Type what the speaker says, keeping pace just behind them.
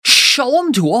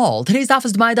Shalom to all. Today's daf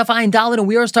is Demai daf Ayin Dalet, and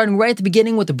we are starting right at the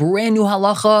beginning with the brand new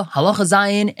halacha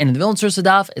Zayin. And in the Vilna Source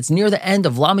daf, it's near the end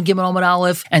of Lamed Gimel Amud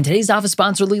Aleph. And today's daf is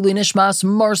sponsored Lili Nishmas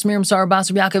Mars Miriam Sarah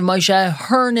Basar Yaakov Moshe.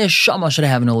 Her neshama should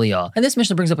have an aliyah. And this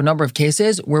Mishnah brings up a number of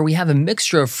cases where we have a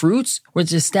mixture of fruits, where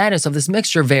the status of this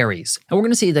mixture varies. And we're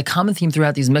going to see the common theme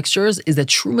throughout these mixtures is that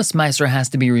Trumas Meiser has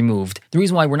to be removed. The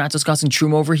reason why we're not discussing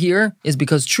Truma over here is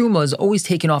because Truma is always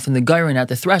taken off in the Gairin at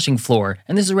the threshing floor,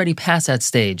 and this is already past that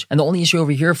stage. And the only issue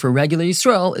over here for regular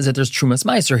Yisrael is that there's Trumas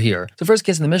Meiser here. The first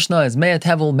case in the Mishnah is Mea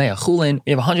Tevel, Mea Chulin.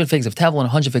 We have 100 figs of Tevel and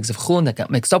 100 figs of Chulin that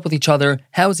got mixed up with each other.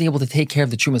 How is he able to take care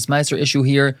of the Trumas Meiser issue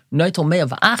here? Noitel Mea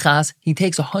V'achas, he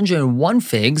takes 101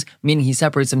 figs, meaning he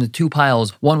separates them into two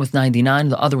piles, one with 99,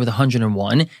 the other with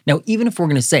 101. Now, even if we're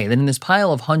going to say that in this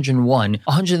pile of 101,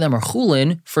 100 of them are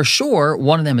Chulin, for sure,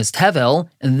 one of them is Tevel,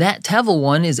 and that Tevel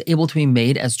one is able to be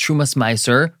made as Trumas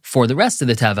Meiser for the rest of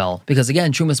the Tevel. Because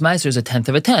again, Trumas Meiser is a tenth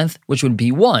of a tenth, which would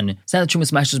be 1. So now that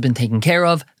Trumas Meiser has been taken care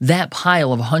of, that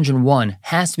pile of 101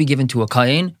 has to be given to a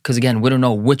Kayin, because again, we don't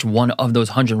know which one of those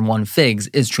 101 figs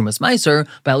is Trumas Meiser,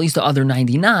 but at least the other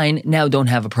 99 now don't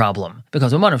have a problem.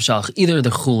 Because Umar of Shach, either the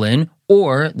Chulin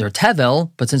or they're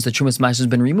Tevel, but since the Trumas Meiser has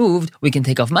been removed, we can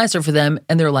take off Meiser for them,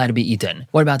 and they're allowed to be eaten.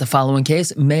 What about the following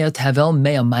case? Mea Tevel,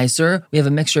 Mea Meiser. We have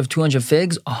a mixture of 200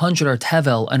 figs, 100 are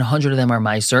Tevel, and 100 of them are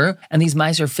Meiser. And these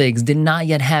Meiser figs did not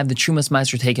yet have the Trumas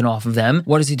Meiser taken off of them.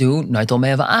 What does he do? Noitel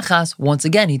Mea V'achas. Once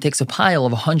again, he takes a pile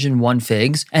of 101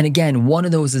 figs, and again, one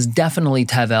of those is definitely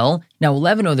Tevel. Now,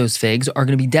 11 of those figs are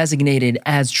going to be designated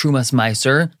as Trumas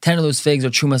Meiser. 10 of those figs are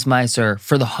Trumas Meiser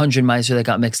for the 100 Meiser that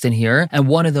got mixed in here, and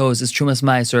one of those is Trumas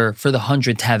Meiser for the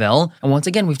 100 Tevel. And once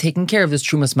again, we've taken care of this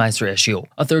Trumas Meiser issue.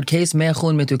 A third case, Mea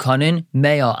Chulin Metukanin,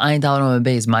 Mea Ayin Dalet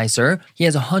Amud Meiser. He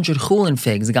has 100 Chulin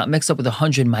figs that got mixed up with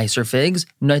 100 Meiser figs.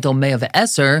 Noitel Mea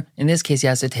V'eser. In this case, he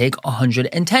has to take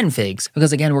 110 figs,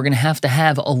 because again, we're going to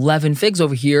have 11 figs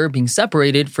over here being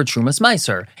separated for Trumas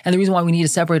Meiser. And the reason why we need to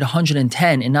separate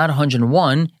 110 and not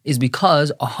 101 is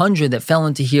because 100 that fell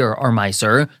into here are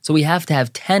Meiser, so we have to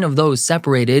have 10 of those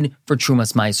separated for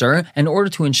Trumas Meiser. In order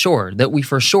to ensure that we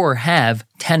for sure have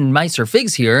 10 Meiser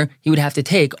figs here, he would have to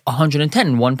take 110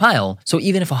 in one pile. So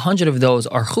even if 100 of those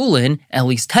are Chulin, at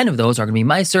least 10 of those are going to be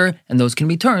Meiser, and those can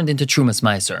be turned into Trumas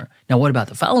Meiser. Now what about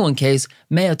the following case?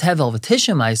 Mea Tevel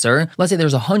V'Tishim Meiser. Let's say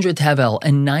there's 100 Tevel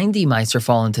and 90 Meiser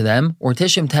fall into them, or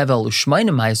Tishim Tevel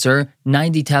U'Shmainim Meiser,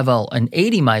 90 Tevel and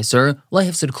 80 Meiser.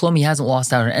 Lahifsid Klum, he hasn't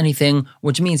lost out on anything,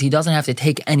 which means he doesn't have to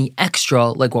take any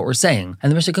extra like what we're saying.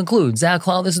 And the Mishnah concludes,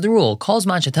 Zaklal, this is the rule. Calls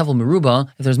Mancha Tevel Meruba.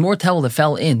 If there's more Tevel that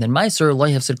fell in than Meiser,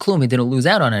 Lahifsid Klum, he didn't lose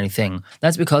out on anything.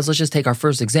 That's because, let's just take our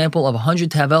first example of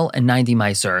 100 Tevel and 90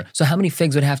 Meiser. So how many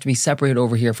figs would have to be separated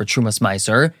over here for Trumas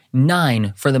Meiser?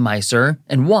 9 for the Meiser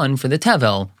and 1 for the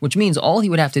Tevel, which means all he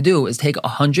would have to do is take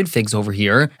 100 figs over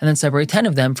here and then separate 10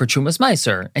 of them for Trumas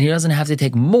Meiser, and he doesn't have to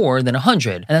take more than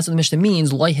 100. And that's what the Mishnah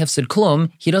means, Loi Hefsid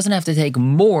Klum, he doesn't have to take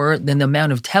more than the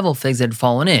amount of Tevel figs that had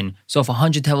fallen in. So if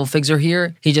 100 Tevel figs are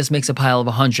here, he just makes a pile of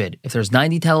 100. If there's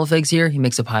 90 Tevel figs here, he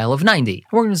makes a pile of 90. And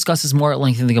we're going to discuss this more at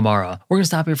length in the Gemara. We're going to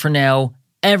stop here for now.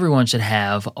 Everyone should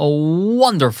have a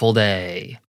wonderful day.